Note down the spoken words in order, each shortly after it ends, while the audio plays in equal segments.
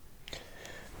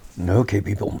Okay,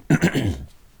 people.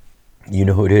 You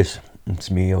know who it is.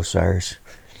 It's me, Osiris.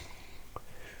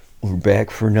 We're back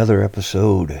for another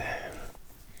episode.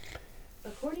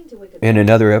 And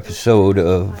another episode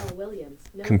of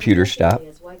Computer Stop.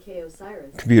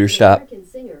 Computer Stop.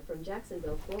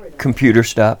 Computer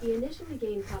Stop.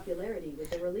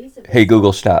 Hey,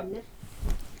 Google, stop.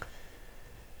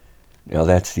 Now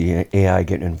that's the AI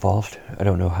getting involved. I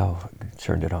don't know how I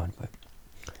turned it on, but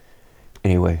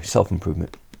anyway,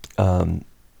 self-improvement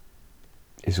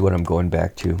is what I'm going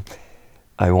back to.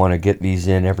 I want to get these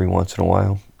in every once in a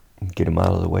while, get them out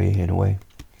of the way in a way.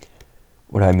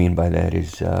 What I mean by that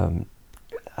is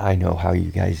I know how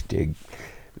you guys dig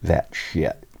that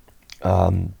shit.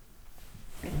 But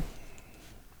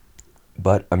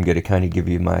I'm going to kind of give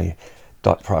you my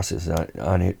thought process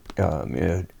on it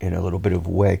in a little bit of a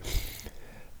way.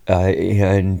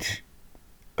 And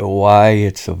why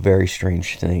it's a very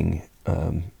strange thing.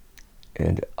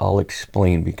 And I'll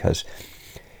explain, because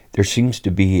there seems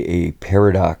to be a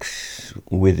paradox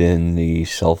within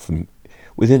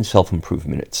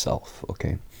self-improvement itself,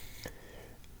 okay?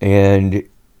 And it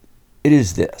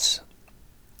is this.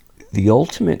 The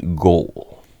ultimate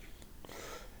goal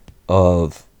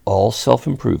of all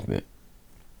self-improvement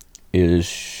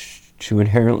is to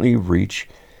inherently reach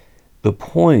the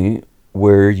point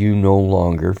where you no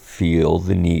longer feel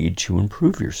the need to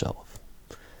improve yourself.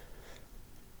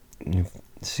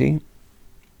 See?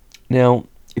 Now,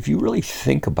 if you really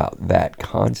think about that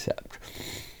concept,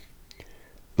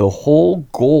 the whole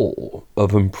goal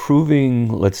of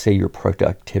improving, let's say, your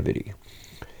productivity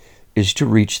is to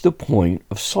reach the point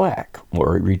of slack,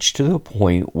 or reach to the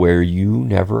point where you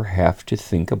never have to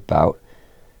think about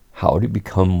how to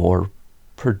become more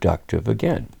productive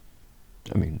again.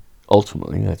 I mean,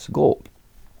 ultimately, that's the goal.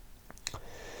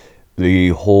 The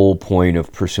whole point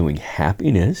of pursuing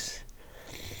happiness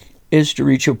is to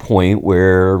reach a point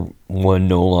where one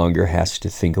no longer has to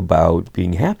think about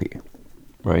being happy,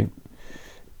 right?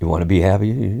 You want to be happy,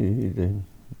 you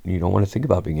don't want to think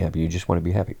about being happy, you just want to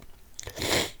be happy.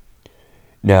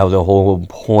 Now, the whole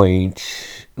point,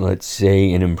 let's say,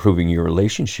 in improving your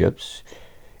relationships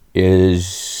is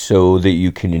so that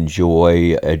you can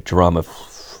enjoy a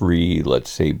drama-free,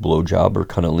 let's say, blowjob or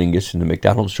cunnilingus in the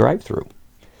McDonald's drive-thru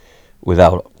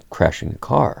without crashing the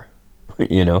car,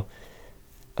 you know?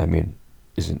 I mean,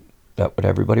 isn't that what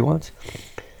everybody wants?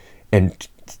 And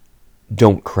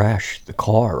don't crash the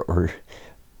car or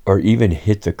even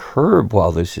hit the curb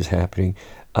while this is happening,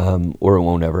 or it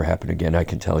won't ever happen again. I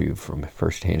can tell you from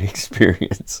firsthand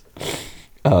experience.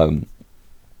 So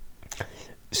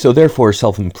therefore,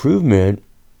 self-improvement,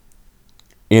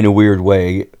 in a weird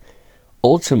way,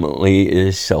 ultimately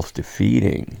is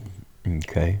self-defeating,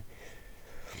 okay?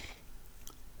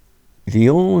 The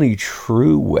only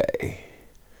true way,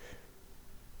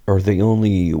 or the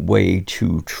only way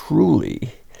to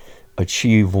truly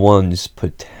achieve one's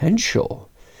potential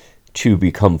to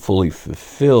become fully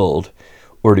fulfilled,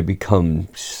 or to become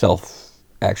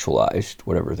self-actualized,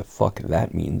 whatever the fuck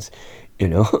that means,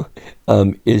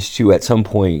 is to at some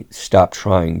point stop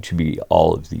trying to be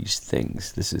all of these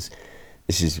things. This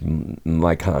is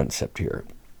my concept here.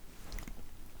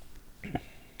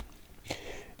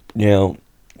 Now,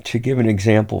 to give an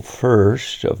example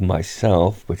first of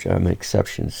myself, which I'm an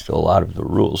exception to a lot of the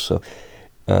rules, so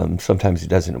sometimes it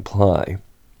doesn't apply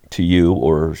to you,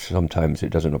 or sometimes it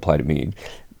doesn't apply to me,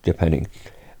 depending.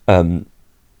 And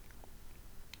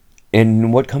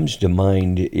what comes to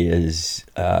mind is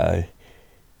the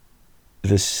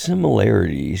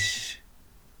similarities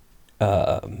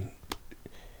that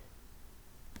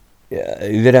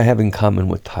I have in common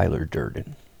with Tyler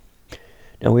Durden.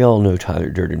 Now, we all know Tyler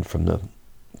Durden from the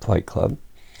Fight Club.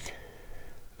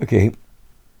 Okay.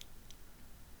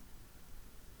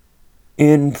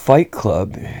 In Fight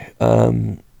Club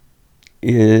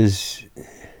is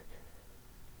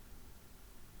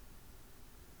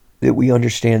that we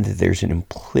understand that there's an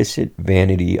implicit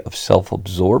vanity of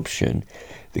self-absorption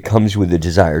that comes with the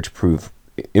desire to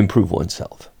improve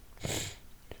oneself.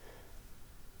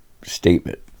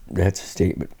 Statement. That's a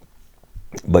statement.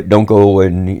 But don't go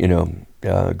and,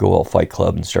 go all Fight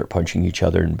Club and start punching each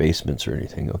other in basements or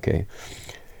anything, okay?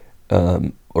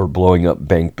 Or blowing up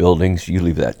bank buildings. You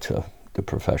leave that to the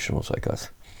professionals like us.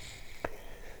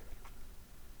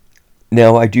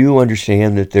 Now, I do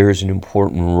understand that there is an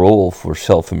important role for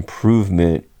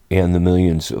self-improvement and the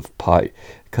millions of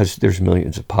because there's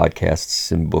millions of podcasts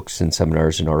and books and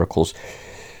seminars and articles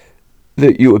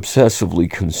that you obsessively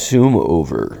consume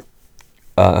over.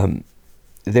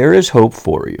 There is hope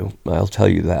for you. I'll tell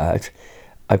you that.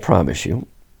 I promise you.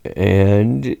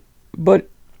 But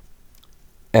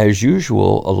as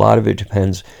usual, a lot of it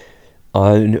depends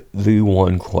on the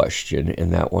one question,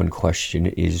 and that one question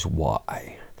is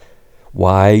why.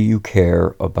 Why you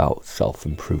care about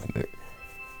self-improvement.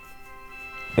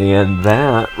 And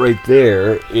that right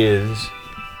there is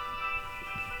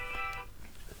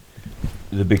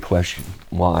the big question.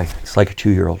 Why? It's like a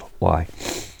 2-year-old. Why?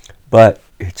 But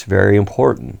it's very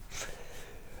important.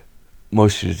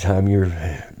 Most of the time you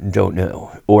don't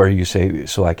know. Or you say,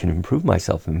 so I can improve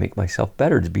myself and make myself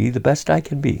better to be the best I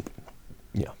can be.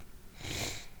 Yeah.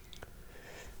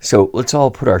 So let's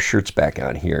all put our shirts back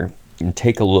on here and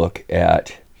take a look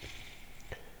at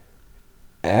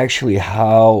actually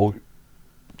how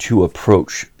to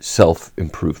approach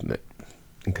self-improvement.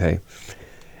 Okay.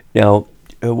 Now,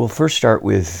 we'll first start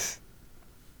with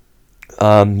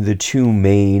the two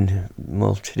main,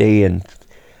 well, today and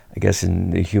I guess in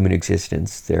the human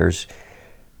existence, there's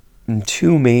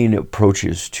two main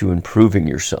approaches to improving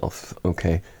yourself,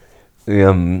 okay?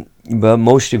 But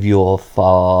most of you will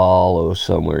follow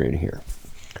somewhere in here.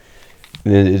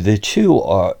 The two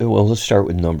are, well, let's start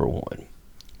with number one.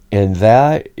 And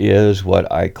that is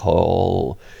what I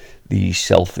call the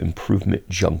self-improvement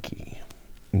junkie,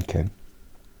 okay?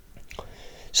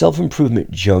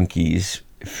 Self-improvement junkies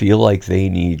feel like they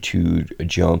need to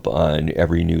jump on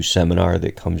every new seminar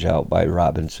that comes out by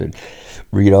Robinson,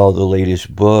 read all the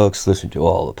latest books, listen to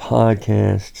all the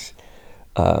podcasts,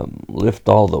 lift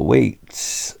all the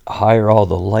weights, hire all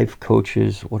the life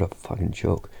coaches. What a fucking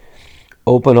joke.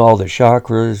 Open all the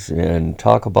chakras and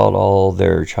talk about all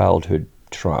their childhood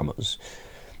traumas,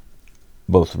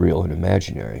 both real and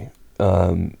imaginary,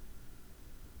 all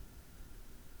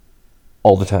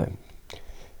the time.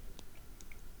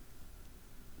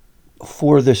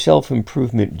 For the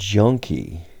self-improvement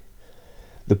junkie,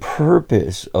 the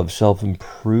purpose of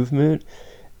self-improvement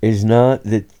is not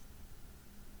the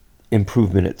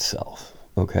improvement itself,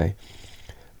 okay?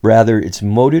 Rather, it's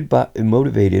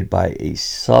motivated by a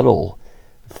subtle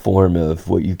form of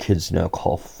what you kids now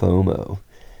call FOMO,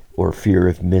 or fear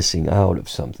of missing out of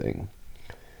something.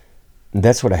 And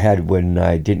that's what I had when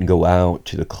I didn't go out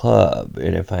to the club,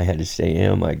 and if I had to stay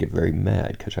in, I'd get very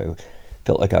mad because I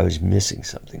felt like I was missing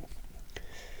something.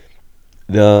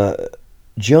 The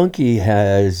junkie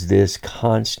has this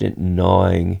constant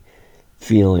gnawing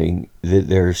feeling that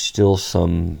there's still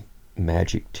some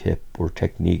magic tip or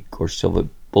technique or silver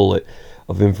bullet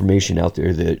of information out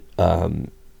there that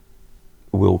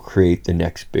will create the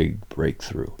next big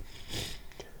breakthrough.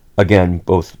 Again,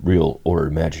 both real or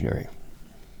imaginary.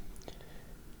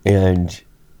 And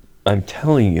I'm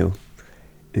telling you,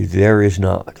 there is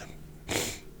not.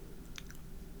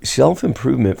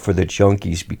 Self-improvement for the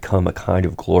junkies become a kind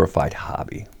of glorified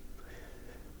hobby.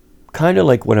 Kind of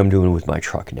like what I'm doing with my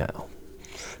truck now.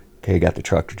 Okay, got the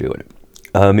truck to do it.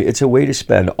 It's a way to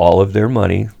spend all of their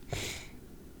money.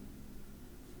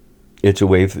 It's a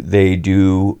way it's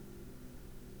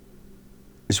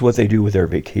what they do with their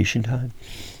vacation time.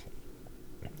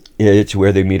 It's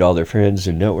where they meet all their friends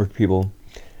and network people.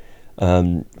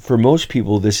 For most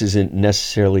people, this isn't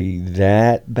necessarily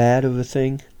that bad of a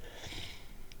thing.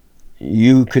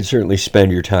 You could certainly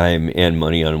spend your time and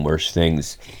money on worse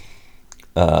things.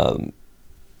 I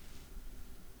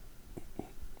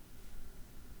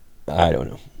don't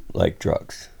know, like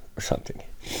drugs or something.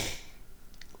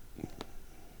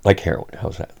 Like heroin,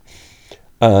 how's that?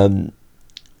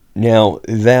 Now,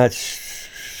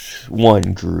 that's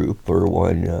one group, or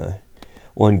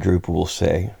one group will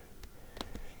say.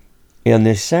 And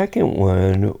the second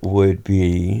one would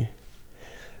be,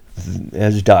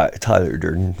 as Tyler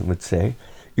Durden would say,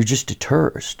 you're just a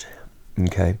tourist,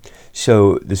 okay?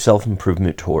 So the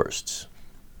self-improvement tourists.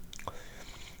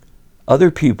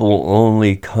 Other people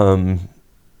only come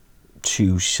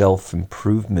to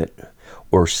self-improvement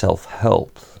or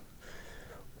self-help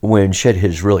when shit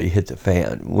has really hit the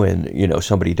fan, when,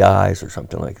 somebody dies or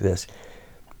something like this.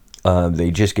 They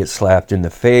just get slapped in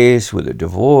the face with a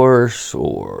divorce,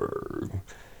 or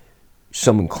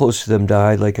someone close to them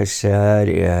died, like I said,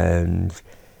 and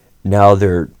now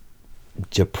they're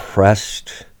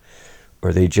depressed,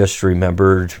 or they just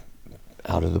remembered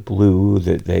out of the blue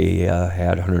that they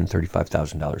had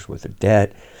 $135,000 worth of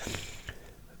debt.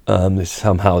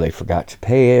 Somehow they forgot to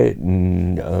pay it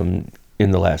in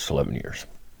the last 11 years.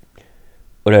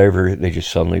 Whatever, they just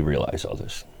suddenly realize all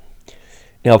this.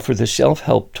 Now, for the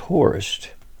self-help tourist,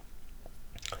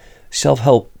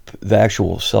 the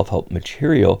actual self-help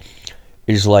material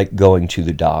is like going to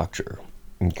the doctor,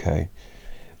 okay?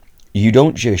 You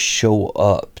don't just show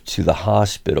up to the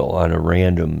hospital on a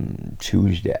random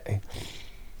Tuesday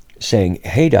saying,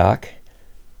 hey, doc,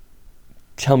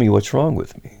 tell me what's wrong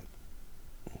with me.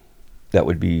 That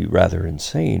would be rather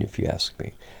insane if you ask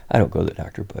me. I don't go to the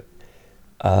doctor, but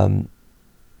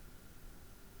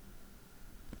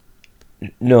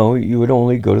no, you would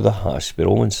only go to the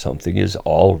hospital when something is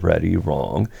already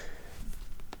wrong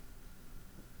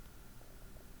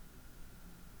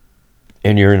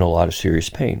and you're in a lot of serious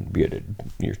pain, be it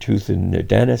your tooth in the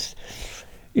dentist.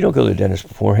 You don't go to the dentist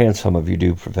beforehand. Some of you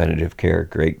do preventative care.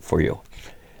 Great for you.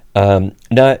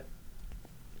 No,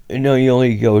 you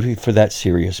only go for that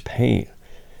serious pain.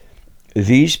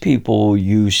 These people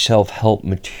use self-help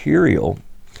material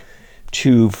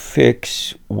to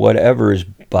fix whatever is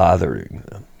bothering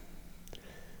them,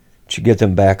 to get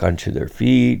them back onto their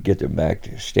feet, get them back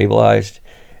stabilized,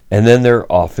 and then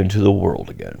they're off into the world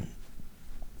again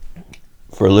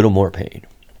for a little more pain.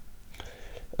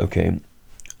 Okay,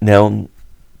 now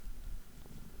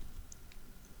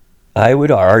I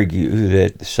would argue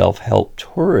that self-help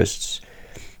tourists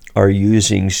are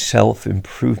using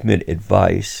self-improvement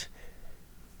advice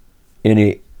in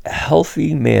a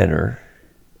healthy manner,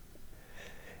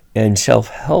 and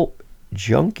self-help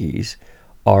junkies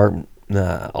are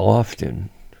often,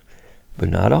 but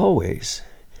not always,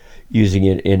 using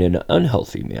it in an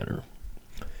unhealthy manner.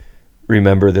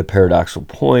 Remember, the paradoxical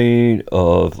point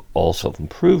of all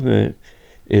self-improvement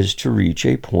is to reach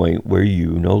a point where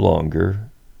you no longer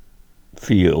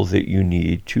feel that you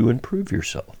need to improve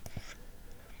yourself.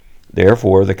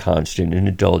 Therefore, the constant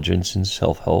indulgence in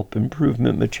self-help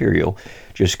improvement material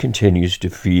just continues to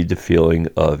feed the feeling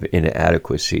of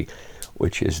inadequacy,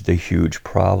 which is the huge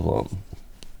problem.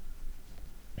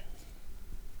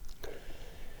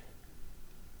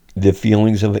 The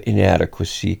feelings of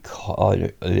inadequacy,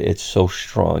 it's so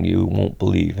strong, you won't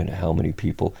believe in how many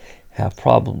people have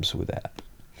problems with that.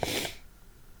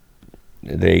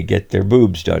 They get their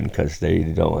boobs done because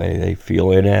they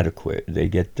feel inadequate. They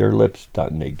get their lips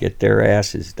done. They get their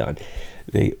asses done.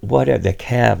 The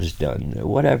calves done.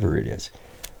 Whatever it is.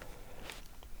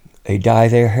 They dye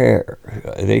their hair.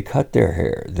 They cut their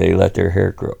hair. They let their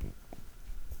hair grow.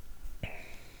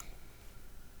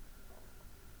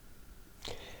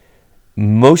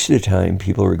 Most of the time,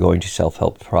 people are going to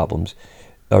self-help problems,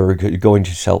 or going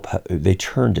to self-help. They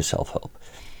turn to self-help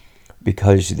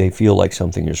because they feel like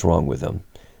something is wrong with them,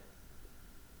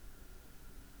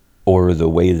 or the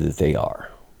way that they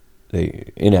are. They're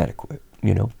inadequate,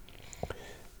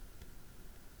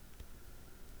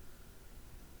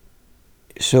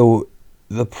 So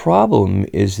the problem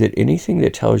is that anything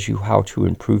that tells you how to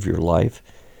improve your life,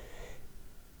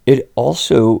 it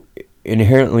also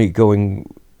inherently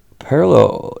going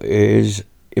parallel is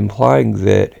implying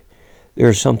that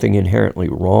there's something inherently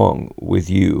wrong with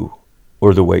you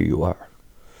or the way you are.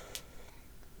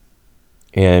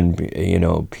 And,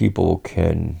 people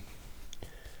can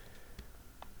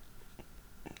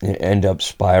end up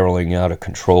spiraling out of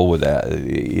control with that.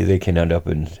 They can end up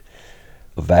in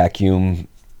a vacuum.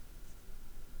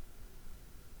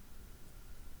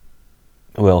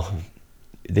 Well,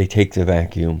 they take the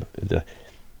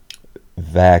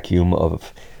vacuum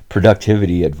of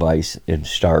productivity advice and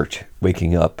start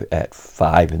waking up at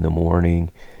 5 a.m.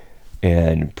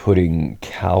 and putting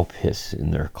cow piss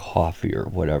in their coffee or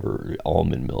whatever,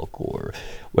 almond milk or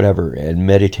whatever, and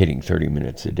meditating 30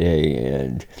 minutes a day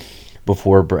and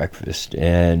before breakfast,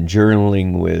 and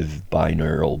journaling with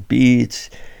binaural beats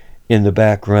in the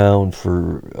background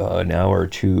for an hour or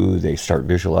two. They start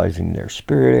visualizing their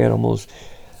spirit animals,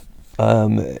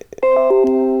 and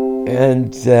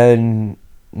then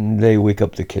they wake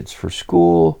up the kids for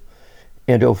school,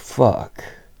 and oh fuck,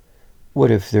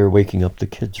 what if they're waking up the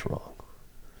kids wrong?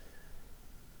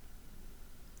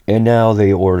 And now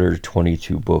they order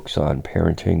 22 books on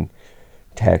parenting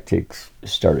tactics,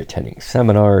 start attending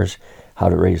seminars, how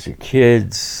to raise your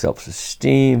kids,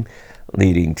 self-esteem,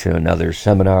 leading to another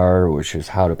seminar, which is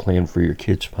how to plan for your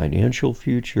kids' financial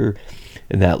future.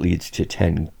 And that leads to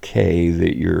 10K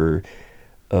that you're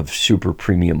of super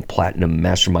premium platinum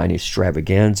mastermind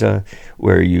extravaganza,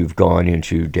 where you've gone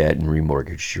into debt and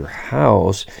remortgaged your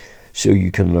house so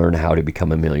you can learn how to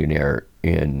become a millionaire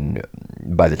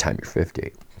by the time you're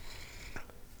 50.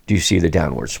 Do you see the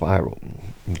downward spiral?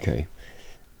 Okay.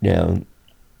 Now,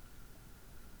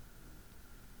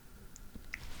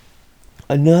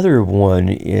 another one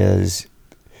is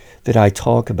that I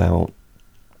talk about,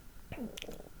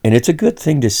 and it's a good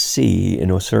thing to see in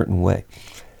a certain way,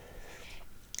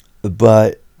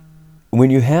 but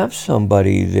when you have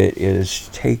somebody that is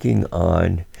taking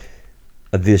on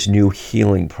this new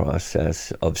healing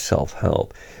process of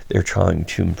self-help, they're trying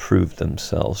to improve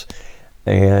themselves.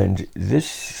 And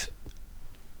this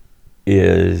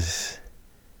is,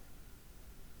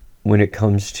 when it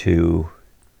comes to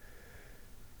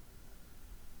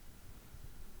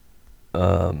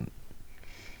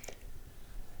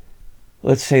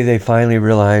let's say they finally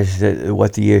realize that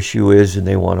what the issue is and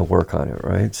they want to work on it,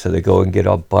 right? So they go and get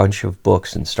a bunch of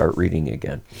books and start reading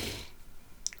again.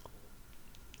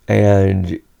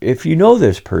 And if you know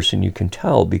this person, you can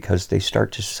tell because they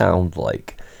start to sound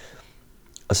like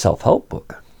a self-help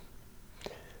book.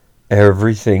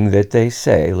 Everything that they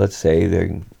say, let's say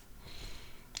they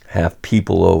have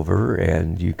people over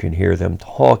and you can hear them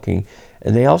talking,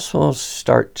 and they also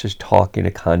start to talk in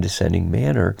a condescending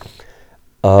manner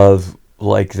of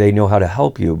like they know how to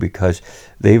help you because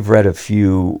they've read a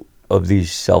few of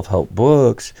these self-help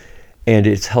books and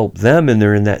it's helped them, and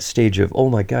they're in that stage of, oh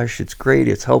my gosh, it's great,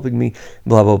 it's helping me,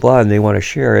 blah, blah, blah, and they want to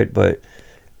share it, but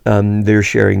they're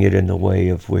sharing it in the way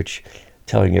of which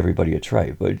telling everybody it's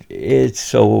right. But it's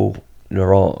so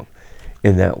wrong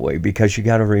in that way, because you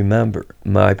got to remember,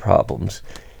 my problems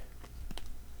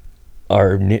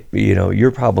are,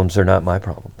 your problems are not my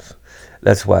problems.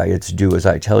 That's why it's do as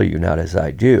I tell you, not as I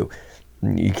do.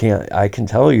 You can't, I can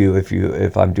tell you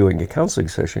if I'm doing a counseling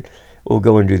session, we'll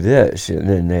go and do this, and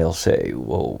then they'll say,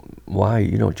 well, why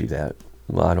you don't do that?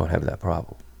 Well, I don't have that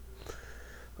problem.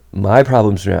 My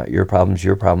problems are not your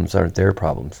problems aren't their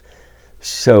problems.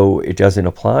 So it doesn't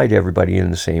apply to everybody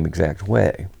in the same exact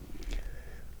way.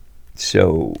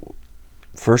 So,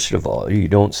 first of all, you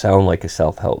don't sound like a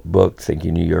self-help book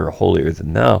thinking you're holier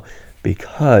than thou,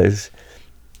 because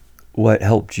what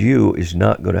helped you is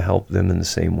not going to help them in the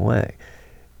same way.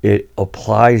 It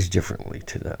applies differently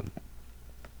to them.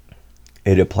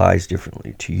 It applies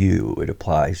differently to you. It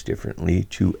applies differently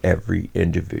to every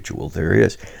individual there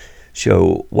is.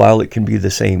 So while it can be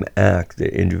the same act,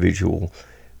 the individual,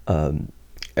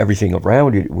 everything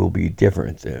around it will be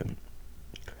different then.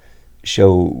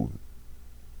 So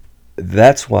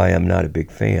that's why I'm not a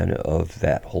big fan of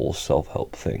that whole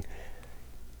self-help thing.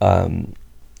 And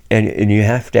you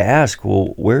have to ask,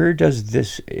 well, where does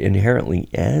this inherently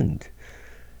end?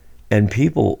 And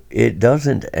people, it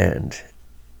doesn't end.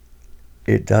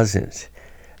 It doesn't.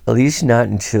 At least not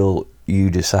until you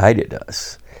decide it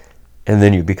does. And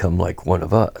then you become like one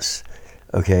of us.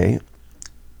 Okay?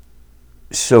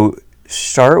 So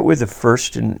start with the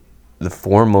first and the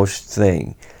foremost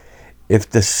thing. If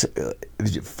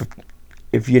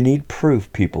you need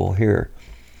proof, people, here.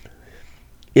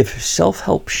 If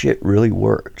self-help shit really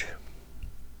worked,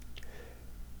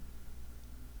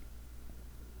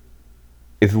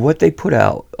 if what they put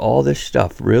out, all this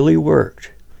stuff really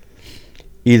worked,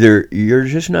 either you're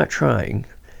just not trying,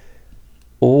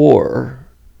 or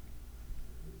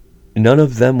none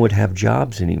of them would have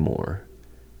jobs anymore.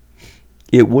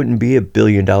 It wouldn't be $1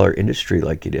 billion industry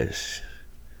like it is.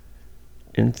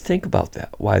 And think about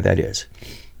that, why that is.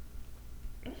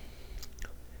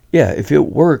 Yeah, if it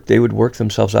worked, they would work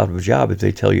themselves out of a job if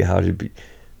they tell you how to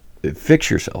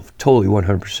fix yourself, totally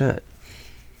 100%.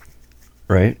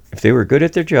 Right? If they were good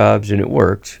at their jobs and it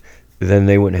worked, then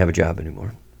they wouldn't have a job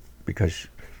anymore, because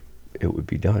it would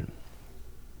be done.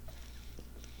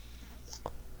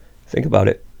 Think about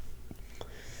it.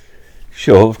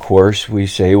 So, of course, we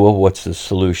say, well, what's the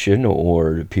solution?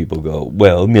 Or people go,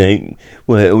 well, man,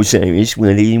 well, Osiris,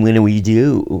 what do we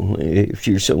do if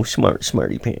you're so smart,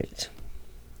 smarty pants?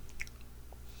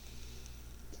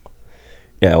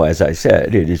 Now, as I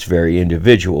said, it is very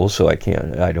individual, so I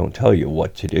don't tell you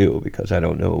what to do, because I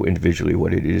don't know individually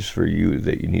what it is for you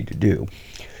that you need to do.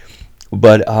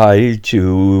 But I,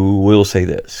 too, will say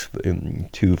this,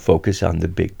 to focus on the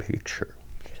big picture.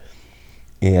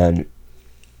 And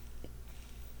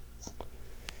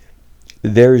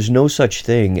there is no such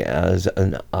thing as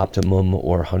an optimum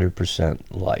or 100%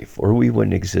 life, or we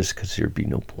wouldn't exist, because there'd be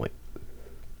no point.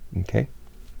 Okay?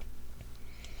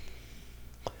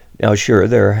 Now, sure,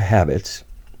 there are habits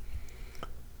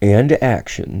and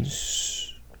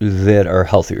actions that are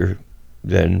healthier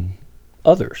than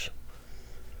others.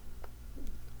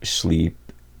 Sleep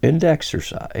and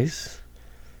exercise,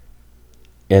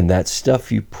 and that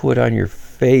stuff you put on your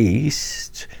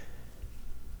face,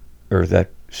 or that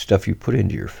stuff you put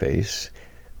into your face,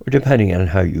 or depending on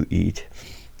how you eat,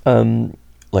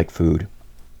 like food,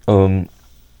 are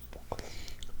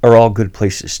all good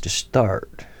places to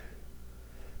start.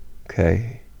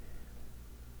 Okay?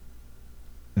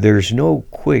 There's no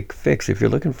quick fix. If you're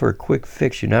looking for a quick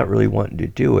fix, you're not really wanting to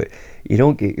do it. You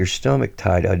don't get your stomach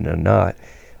tied in a knot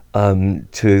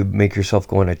to make yourself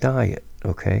go on a diet,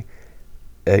 okay?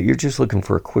 You're just looking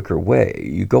for a quicker way.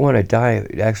 You go on a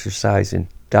diet, exercise, and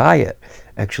diet.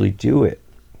 Actually do it.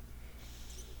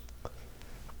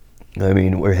 I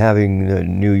mean, we're having the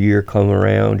new year come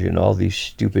around and all these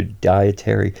stupid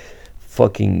dietary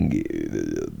fucking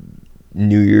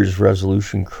New Year's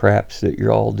resolution craps that you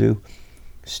all do.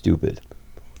 stupid.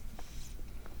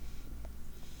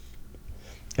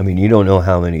 I mean, you don't know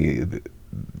how many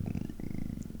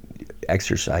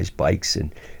exercise bikes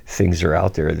and things are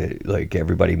out there that like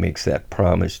everybody makes that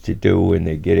promise to do, and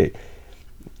they get it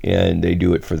and they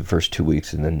do it for the first 2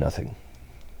 weeks and then nothing.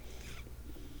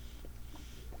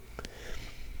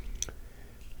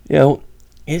 You know,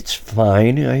 it's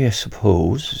fine, I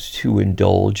suppose, to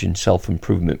indulge in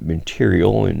self-improvement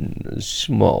material in a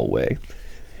small way,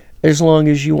 as long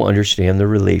as you understand the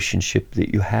relationship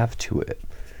that you have to it.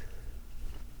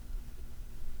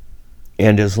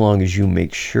 And as long as you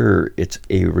make sure it's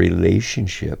a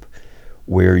relationship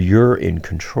where you're in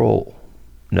control,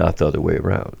 not the other way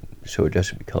around, so it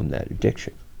doesn't become that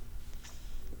addiction.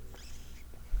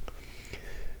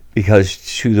 Because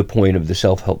to the point of the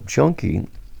self-help junkie,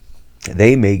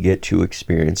 they may get to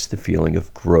experience the feeling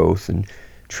of growth and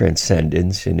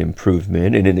transcendence and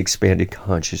improvement and an expanded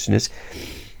consciousness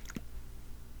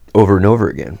over and over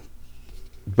again.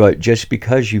 But just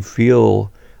because you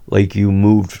feel like you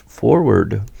moved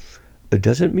forward, it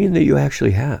doesn't mean that you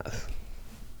actually have,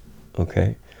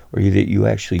 okay? Or that you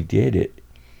actually did it.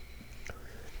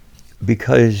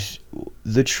 Because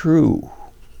the truly,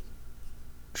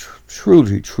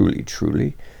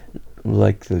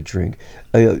 like the drink,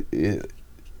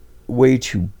 way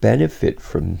to benefit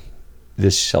from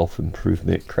this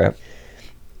self-improvement crap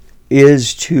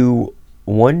is to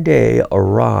one day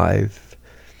arrive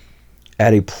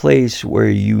at a place where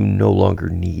you no longer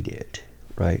need it,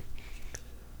 right?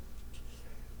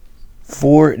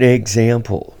 For an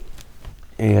example,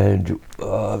 and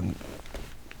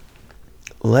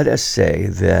let us say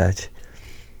that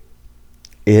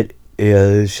it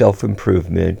is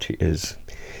self-improvement is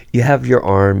you have your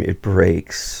arm, it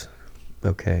breaks,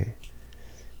 okay?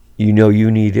 You know you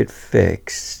need it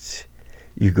fixed.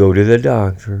 You go to the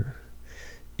doctor,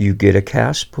 you get a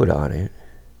cast put on it,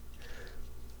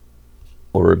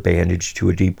 or a bandage to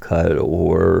a deep cut,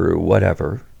 or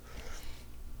whatever.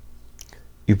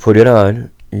 You put it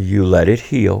on, you let it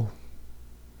heal,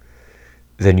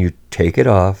 then you take it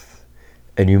off,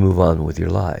 and you move on with your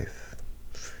life.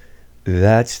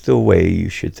 That's the way you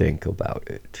should think about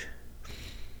it.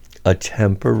 A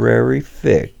temporary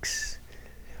fix,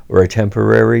 or a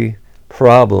temporary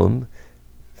problem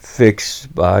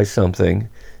fixed by something,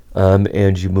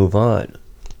 and you move on.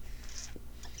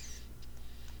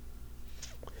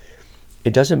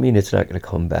 It doesn't mean it's not going to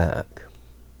come back.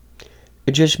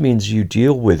 It just means you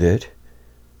deal with it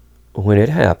when it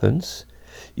happens.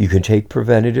 You can take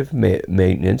preventative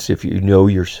maintenance if you know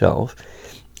yourself.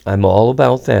 I'm all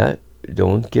about that.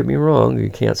 Don't get me wrong. You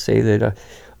can't say that,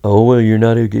 oh, well,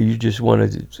 you just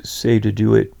want to say to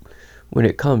do it when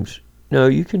it comes. No,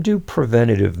 you can do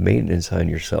preventative maintenance on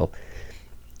yourself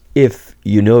if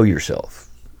you know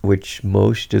yourself, which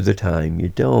most of the time you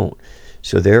don't.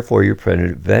 So therefore, your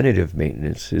preventative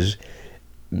maintenance is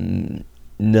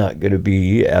not going to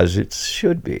be as it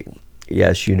should be.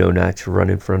 Yes, you know not to run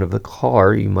in front of a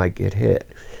car, you might get hit.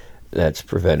 That's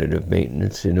preventative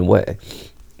maintenance in a way.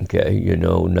 Okay, you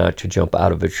know not to jump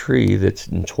out of a tree that's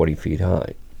 20 feet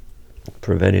high.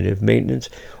 Preventative maintenance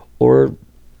or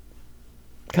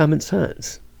common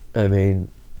sense. I mean,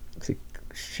 it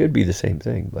should be the same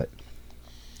thing, but...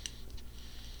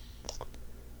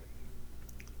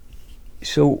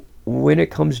 So when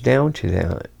it comes down to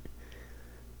that,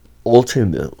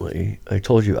 ultimately, I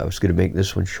told you I was going to make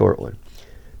this one short one,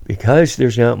 because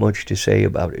there's not much to say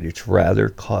about it. It's rather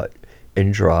cut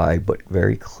and dry, but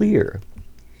very clear.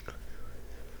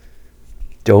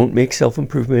 Don't make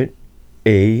self-improvement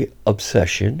a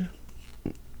obsession.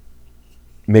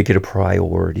 Make it a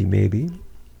priority, maybe.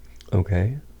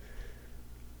 Okay?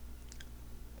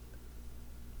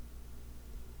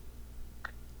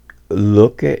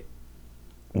 Look at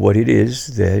what it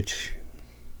is that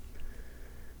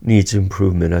needs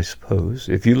improvement, I suppose.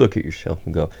 If you look at yourself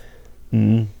and go,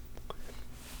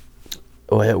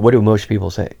 what do most people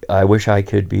say? I wish I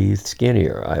could be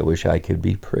skinnier. I wish I could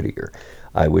be prettier.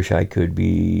 I wish I could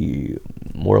be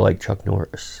more like Chuck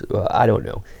Norris. I don't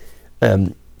know.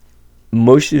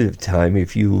 Most of the time,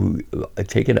 if you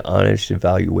take an honest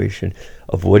evaluation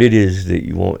of what it is that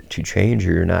you want to change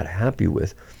or you're not happy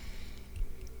with,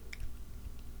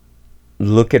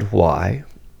 look at why,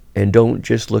 and don't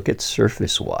just look at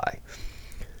surface why.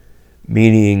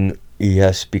 Meaning,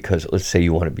 yes, because let's say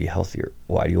you want to be healthier.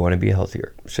 Why do you want to be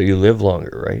healthier? So you live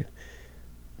longer, right?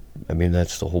 I mean,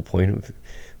 that's the whole point of it.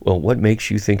 Well, what makes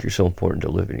you think you're so important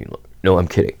to live any longer? No, I'm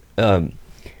kidding.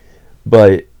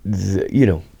 But,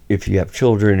 if you have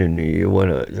children and you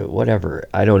want to, whatever,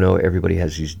 I don't know, everybody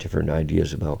has these different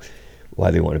ideas about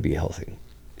why they want to be healthy.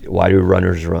 Why do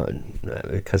runners run?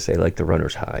 Because they like the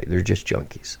runner's high. They're just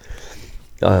junkies.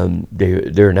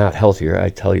 They're not healthier. I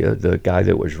tell you, the guy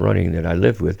that was running that I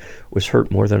lived with was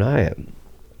hurt more than I am.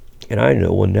 And I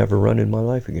know will never run in my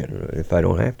life again if I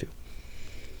don't have to.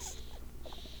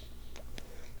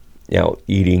 Now,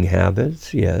 eating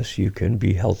habits, yes, you can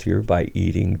be healthier by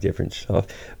eating different stuff.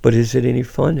 But is it any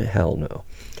fun? Hell no.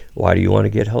 Why do you want to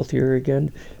get healthier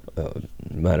again?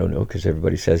 I don't know, because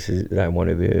everybody says that I want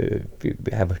to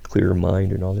have a clearer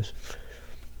mind and all this.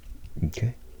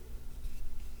 Okay.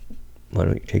 Why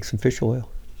don't you take some fish oil?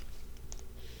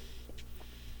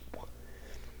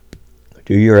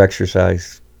 Do your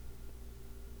exercise.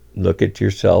 Look at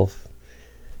yourself.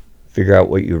 Figure out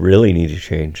what you really need to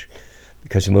change.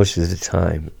 Because most of the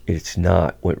time, it's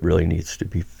not what really needs to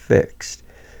be fixed.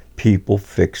 People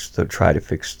try to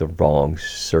fix the wrong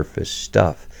surface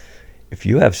stuff. If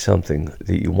you have something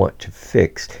that you want to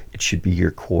fix, it should be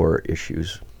your core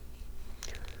issues.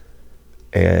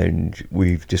 And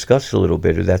we've discussed a little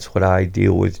bit of that's what I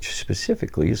deal with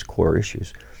specifically is core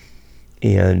issues.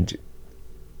 And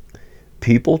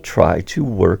people try to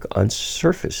work on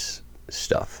surface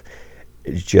stuff.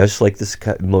 Just like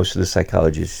most of the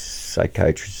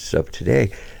psychiatrists of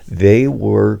today, they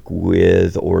work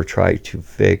with or try to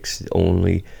fix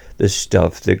only the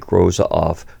stuff that grows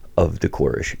off of the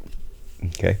core issue.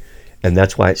 Okay? And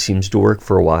that's why it seems to work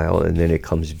for a while, and then it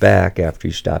comes back after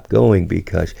you stop going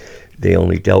because they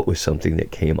only dealt with something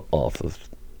that came off of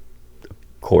the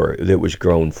core, that was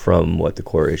grown from what the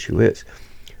core issue is.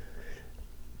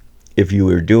 If you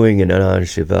were doing an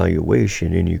honest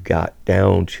evaluation and you got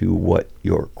down to what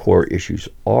your core issues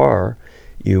are,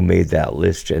 you made that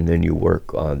list and then you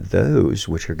work on those,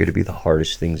 which are going to be the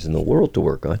hardest things in the world to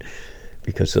work on,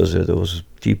 because those are those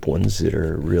deep ones that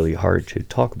are really hard to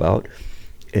talk about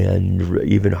and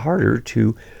even harder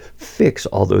to fix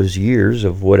all those years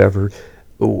of whatever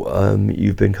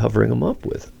you've been covering them up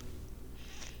with.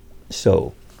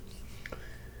 So,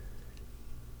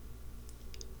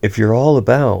 if you're all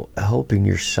about helping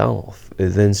yourself,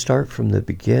 then start from the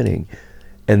beginning.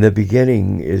 And the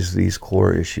beginning is these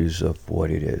core issues of what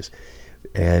it is.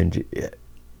 And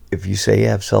if you say you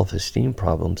have self-esteem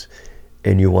problems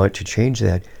and you want to change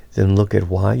that, then look at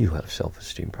why you have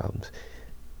self-esteem problems.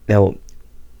 Now,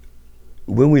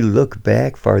 when we look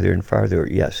back farther and farther,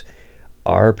 yes,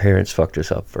 our parents fucked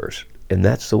us up first. And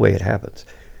that's the way it happens.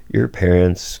 Your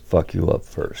parents fuck you up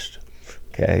first.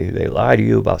 Okay, they lie to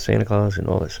you about Santa Claus and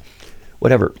all this,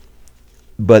 whatever.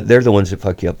 But they're the ones that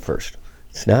fuck you up first.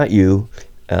 It's not you.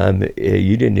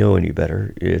 You didn't know any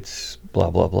better. It's blah,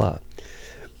 blah, blah.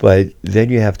 But then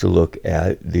you have to look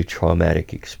at the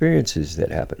traumatic experiences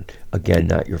that happened. Again,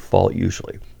 not your fault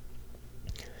usually.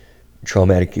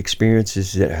 Traumatic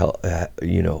experiences that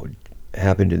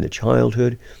happened in the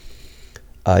childhood.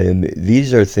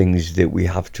 These are things that we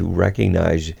have to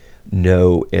recognize,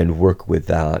 know, and work with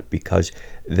that, because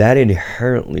that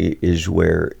inherently is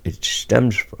where it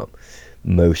stems from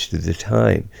most of the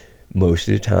time. Most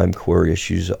of the time, core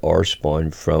issues are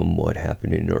spawned from what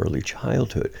happened in early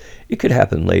childhood. It could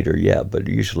happen later, yeah, but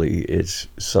usually it's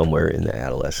somewhere in the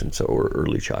adolescence or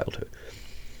early childhood.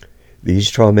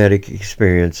 These traumatic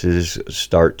experiences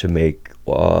start to make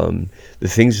the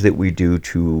things that we do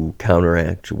to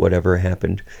counteract whatever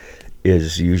happened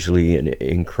is usually an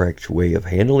incorrect way of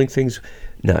handling things.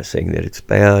 Not saying that it's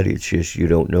bad, it's just you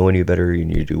don't know any better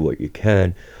and you do what you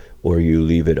can, or you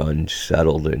leave it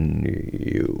unsettled and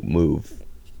you move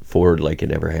forward like it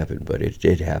never happened. But it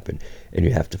did happen, and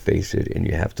you have to face it, and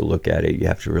you have to look at it. You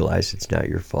have to realize it's not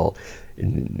your fault,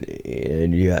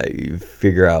 and you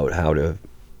figure out how to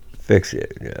fix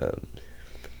it.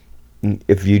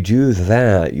 If you do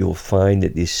that, you'll find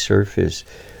that these surface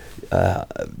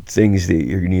things that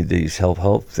you need, these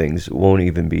help things, won't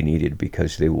even be needed,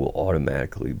 because they will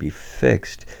automatically be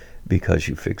fixed because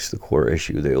you fix the core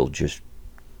issue. They'll just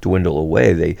dwindle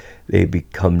away. They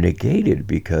become negated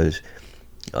because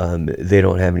they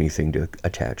don't have anything to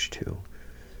attach to.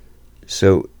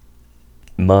 So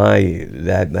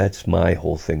that's my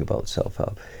whole thing about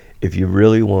self-help. If you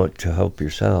really want to help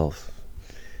yourself,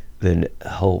 then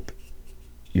help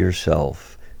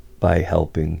yourself by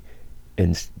helping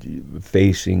and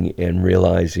facing and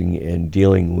realizing and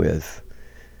dealing with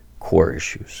core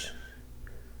issues.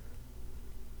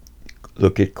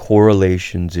 Look at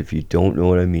correlations, if you don't know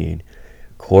what I mean.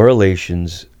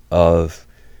 Correlations of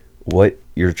what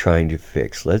you're trying to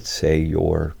fix. Let's say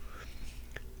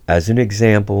as an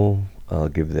example, I'll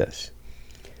give this.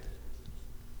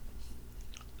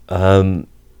 A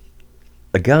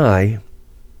guy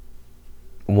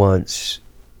wants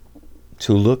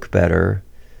to look better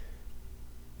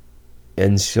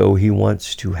And so he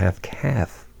wants to have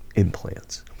calf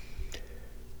implants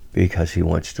because he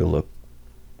wants to look,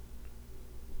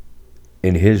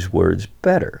 in his words,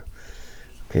 better.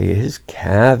 Okay, his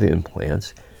calf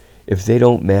implants, if they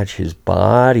don't match his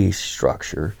body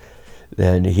structure,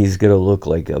 then he's going to look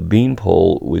like a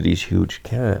beanpole with these huge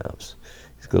calves.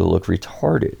 He's going to look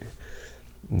retarded.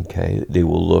 Okay, they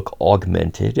will look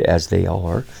augmented as they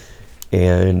are.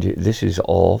 And this is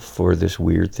all for this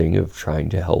weird thing of trying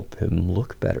to help him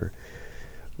look better.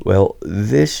 Well,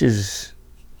 this is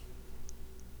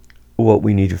what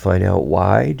we need to find out.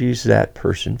 Why does that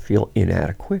person feel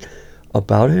inadequate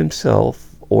about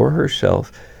himself or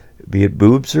herself, be it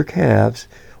boobs or calves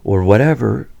or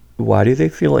whatever? Why do they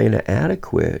feel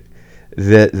inadequate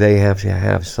that they have to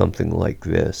have something like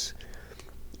this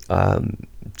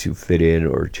to fit in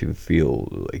or to feel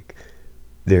like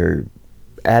they're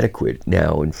adequate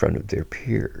now in front of their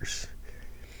peers?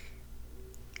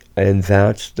 And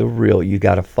that's the real, you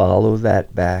got to follow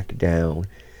that back down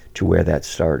to where that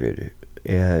started.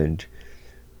 And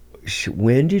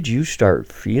when did you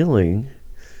start feeling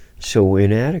so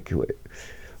inadequate?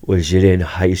 Was it in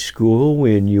high school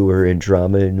when you were in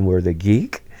drama and were the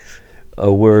geek?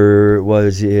 Or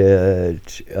was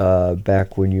it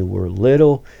back when you were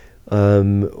little,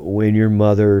 when your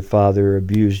mother or father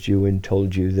abused you and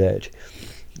told you that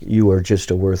you were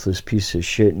just a worthless piece of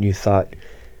shit, and you thought,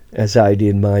 as I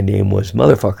did, my name was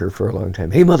Motherfucker for a long time.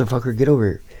 Hey, Motherfucker, get over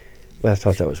here. Well, I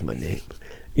thought that was my name.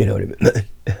 You know what I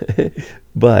mean?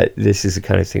 But this is the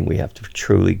kind of thing we have to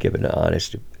truly give an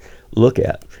honest look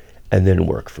at and then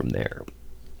work from there.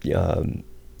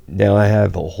 Now I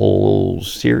have a whole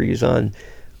series on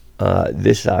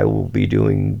this I will be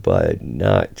doing, but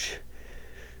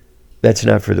that's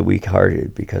not for the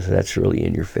weak-hearted, because that's really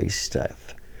in-your-face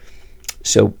stuff.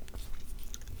 So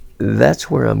that's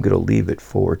where I'm going to leave it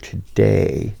for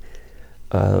today.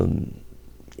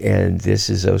 And this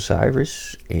is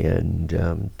Osiris, and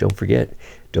don't forget,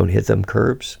 don't hit them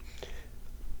curbs,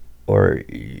 or,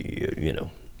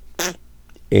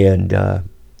 and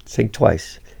think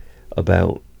twice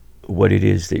about what it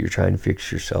is that you're trying to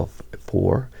fix yourself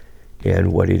for,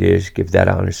 and what it is. Give that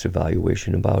honest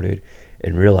evaluation about it,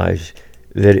 and realize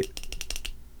that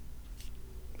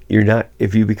you're not,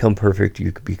 if you become perfect,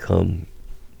 you could become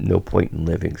no point in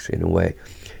living, in a way.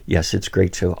 Yes, it's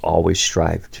great to always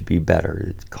strive to be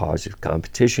better. It causes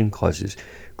competition, causes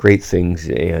great things,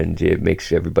 and it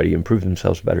makes everybody improve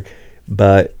themselves better.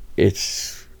 But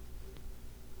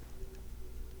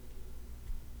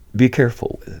be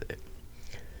careful with it.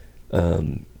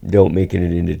 Don't make it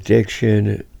an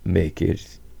addiction. Make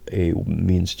it a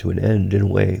means to an end, in a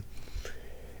way.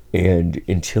 And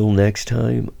until next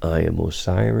time, I am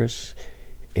Osiris,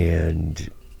 and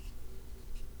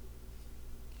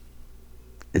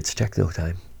it's techno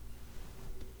time.